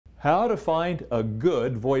How to find a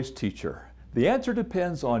good voice teacher. The answer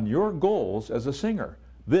depends on your goals as a singer.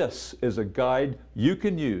 This is a guide you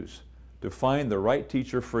can use to find the right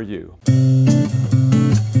teacher for you.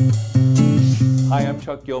 Hi, I'm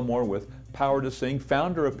Chuck Gilmore with Power to Sing,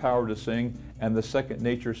 founder of Power to Sing and the Second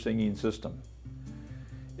Nature Singing System.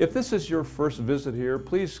 If this is your first visit here,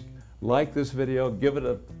 please like this video, give it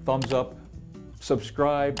a thumbs up,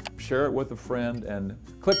 subscribe, share it with a friend, and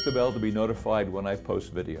click the bell to be notified when I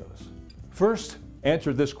post videos. First,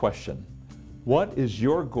 answer this question. What is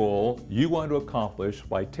your goal you want to accomplish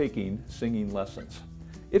by taking singing lessons?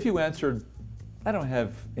 If you answered, I don't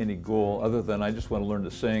have any goal other than I just want to learn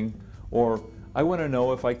to sing, or I want to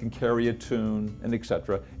know if I can carry a tune, and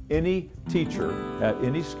etc., any teacher at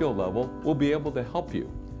any skill level will be able to help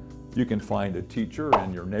you. You can find a teacher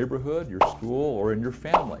in your neighborhood, your school, or in your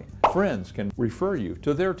family. Friends can refer you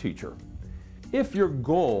to their teacher. If your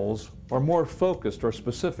goals are more focused or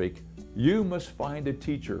specific, you must find a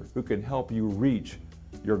teacher who can help you reach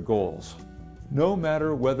your goals. No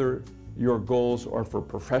matter whether your goals are for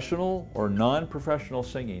professional or non-professional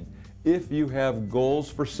singing, if you have goals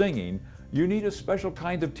for singing, you need a special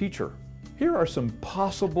kind of teacher. Here are some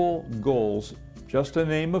possible goals, just to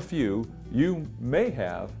name a few, you may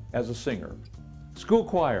have as a singer. School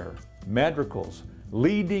choir, madrigals,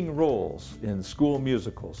 leading roles in school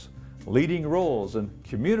musicals, leading roles in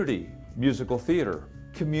community musical theater,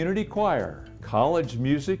 community choir, college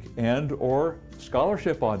music and/or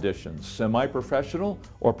scholarship auditions, semi-professional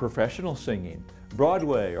or professional singing,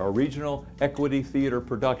 Broadway or regional equity theater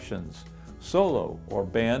productions, solo or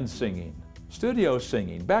band singing, studio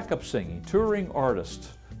singing, backup singing, touring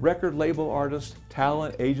artist, record label artist,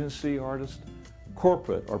 talent agency artist,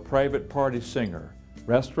 corporate or private party singer,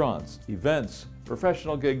 restaurants, events,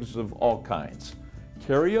 professional gigs of all kinds,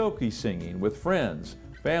 karaoke singing with friends,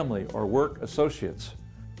 family, or work associates,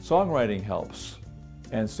 songwriting helps,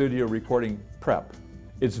 and studio recording prep.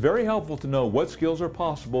 It's very helpful to know what skills are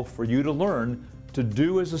possible for you to learn to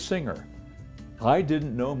do as a singer. I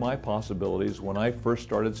didn't know my possibilities when I first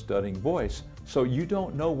started studying voice, so you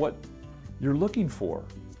don't know what you're looking for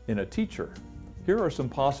in a teacher. Here are some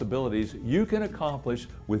possibilities you can accomplish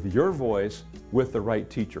with your voice with the right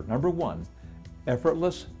teacher. Number one,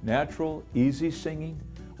 effortless, natural, easy singing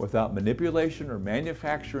without manipulation or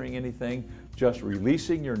manufacturing anything, just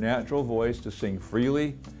releasing your natural voice to sing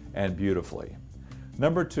freely and beautifully.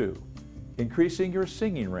 Number two, increasing your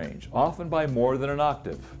singing range, often by more than an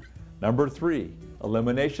octave. Number three,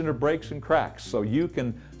 elimination of breaks and cracks so you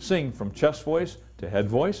can sing from chest voice to head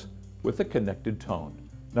voice with a connected tone.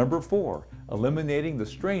 Number four, eliminating the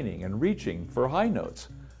straining and reaching for high notes,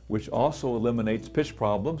 which also eliminates pitch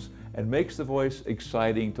problems and makes the voice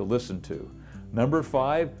exciting to listen to. Number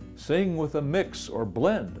five, sing with a mix or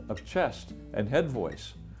blend of chest and head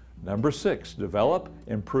voice. Number six, develop,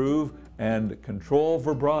 improve, and control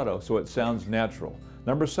vibrato so it sounds natural.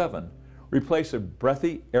 Number seven, replace a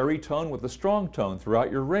breathy, airy tone with a strong tone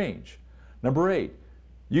throughout your range. Number eight,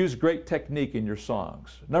 use great technique in your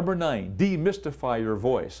songs. Number nine, demystify your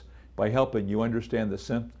voice by helping you understand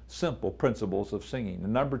the simple principles of singing.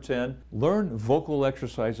 And number 10, learn vocal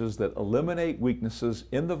exercises that eliminate weaknesses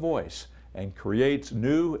in the voice and creates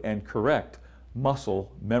new and correct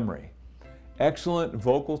muscle memory. Excellent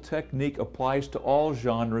vocal technique applies to all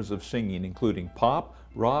genres of singing, including pop,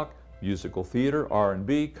 rock, musical theater,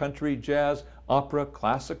 R&B, country, jazz, opera,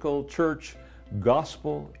 classical, church,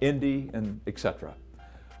 gospel, indie, and etc.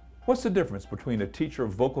 What's the difference between a teacher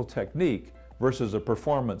of vocal technique versus a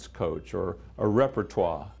performance coach or a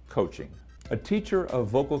repertoire coaching? A teacher of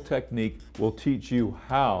vocal technique will teach you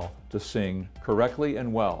how to sing correctly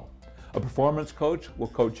and well. A performance coach will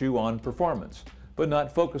coach you on performance, but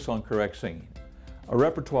not focus on correct singing. A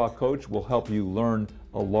repertoire coach will help you learn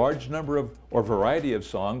a large number of or variety of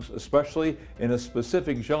songs, especially in a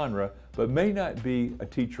specific genre, but may not be a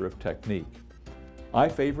teacher of technique. I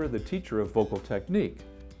favor the teacher of vocal technique.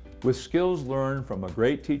 With skills learned from a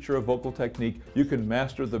great teacher of vocal technique, you can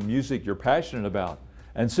master the music you're passionate about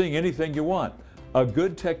and sing anything you want. A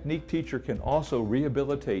good technique teacher can also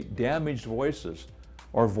rehabilitate damaged voices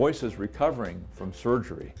or voices recovering from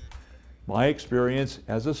surgery. My experience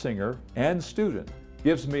as a singer and student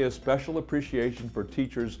gives me a special appreciation for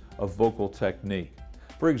teachers of vocal technique.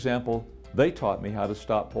 For example, they taught me how to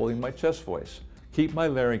stop holding my chest voice, keep my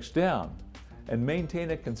larynx down, and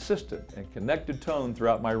maintain a consistent and connected tone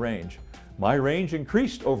throughout my range. My range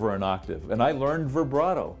increased over an octave, and I learned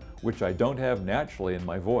vibrato, which I don't have naturally in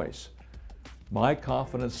my voice. My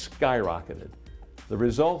confidence skyrocketed. The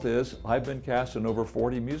result is I've been cast in over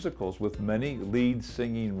 40 musicals with many lead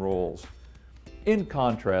singing roles. In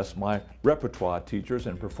contrast, my repertoire teachers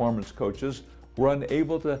and performance coaches were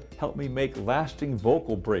unable to help me make lasting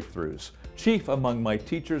vocal breakthroughs. Chief among my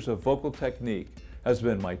teachers of vocal technique has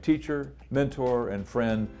been my teacher, mentor, and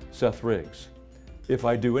friend, Seth Riggs. If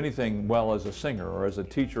I do anything well as a singer or as a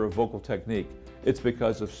teacher of vocal technique, it's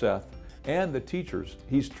because of Seth and the teachers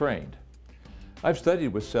he's trained. I've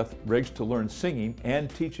studied with Seth Riggs to learn singing and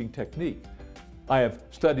teaching technique. I have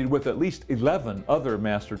studied with at least 11 other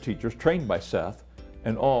master teachers trained by Seth,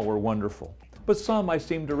 and all were wonderful. But some I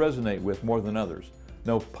seem to resonate with more than others.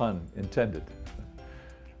 No pun intended.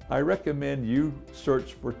 I recommend you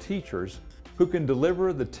search for teachers who can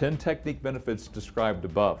deliver the 10 technique benefits described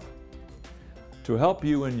above. To help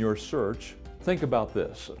you in your search, think about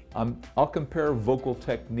this. I'll compare vocal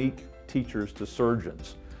technique teachers to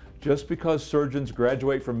surgeons. Just because surgeons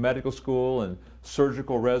graduate from medical school and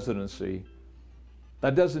surgical residency,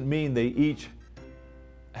 that doesn't mean they each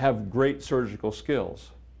have great surgical skills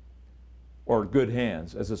or good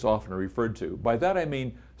hands, as it's often referred to. By that I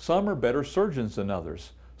mean some are better surgeons than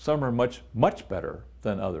others. Some are much, much better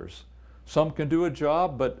than others. Some can do a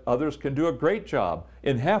job, but others can do a great job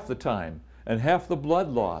in half the time and half the blood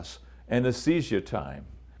loss, anesthesia time.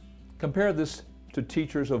 Compare this to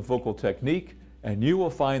teachers of vocal technique, and you will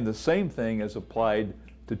find the same thing as applied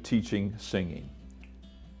to teaching singing.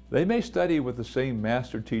 They may study with the same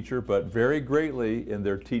master teacher, but vary greatly in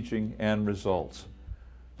their teaching and results.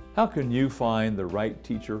 How can you find the right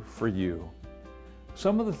teacher for you?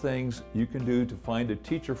 Some of the things you can do to find a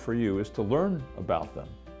teacher for you is to learn about them.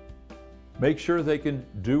 Make sure they can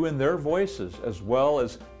do in their voices, as well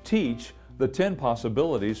as teach the 10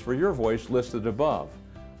 possibilities for your voice listed above.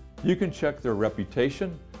 You can check their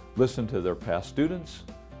reputation, listen to their past students,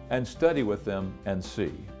 and study with them and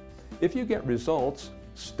see. If you get results,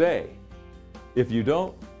 stay. If you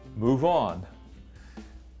don't, move on.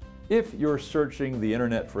 If you're searching the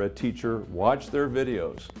internet for a teacher, watch their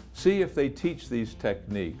videos. See if they teach these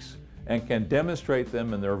techniques and can demonstrate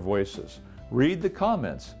them in their voices. Read the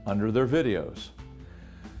comments under their videos.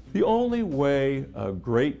 The only way a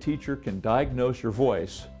great teacher can diagnose your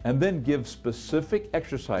voice and then give specific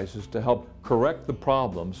exercises to help correct the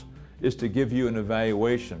problems is to give you an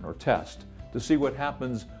evaluation or test to see what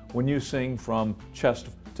happens when you sing from chest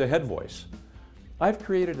to head voice. I've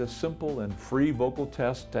created a simple and free vocal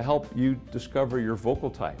test to help you discover your vocal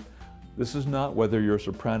type. This is not whether you're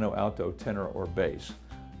soprano, alto, tenor, or bass.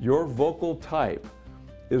 Your vocal type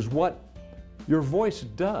is what your voice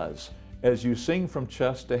does as you sing from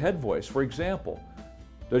chest to head voice. For example,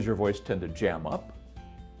 does your voice tend to jam up?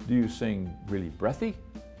 Do you sing really breathy?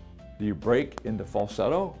 Do you break into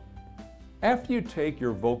falsetto? After you take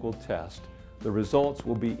your vocal test, the results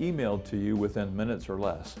will be emailed to you within minutes or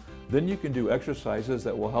less. Then you can do exercises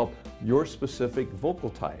that will help your specific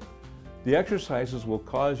vocal type. The exercises will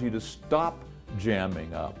cause you to stop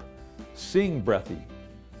jamming up, sing breathy,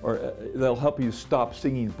 or they'll help you stop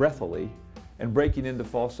singing breathily and breaking into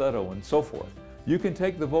falsetto and so forth. You can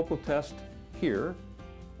take the vocal test here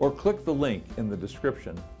or click the link in the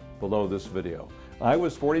description below this video. I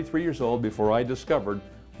was 43 years old before I discovered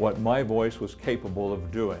what my voice was capable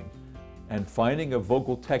of doing and finding a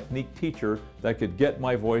vocal technique teacher that could get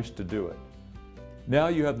my voice to do it. Now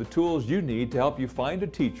you have the tools you need to help you find a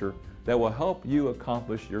teacher that will help you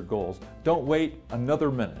accomplish your goals. Don't wait another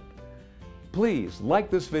minute. Please like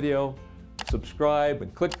this video, subscribe,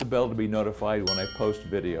 and click the bell to be notified when I post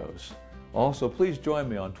videos. Also, please join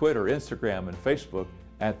me on Twitter, Instagram, and Facebook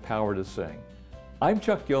at Power to Sing. I'm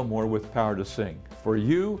Chuck Gilmore with Power to Sing. For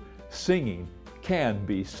you, singing can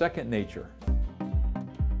be second nature.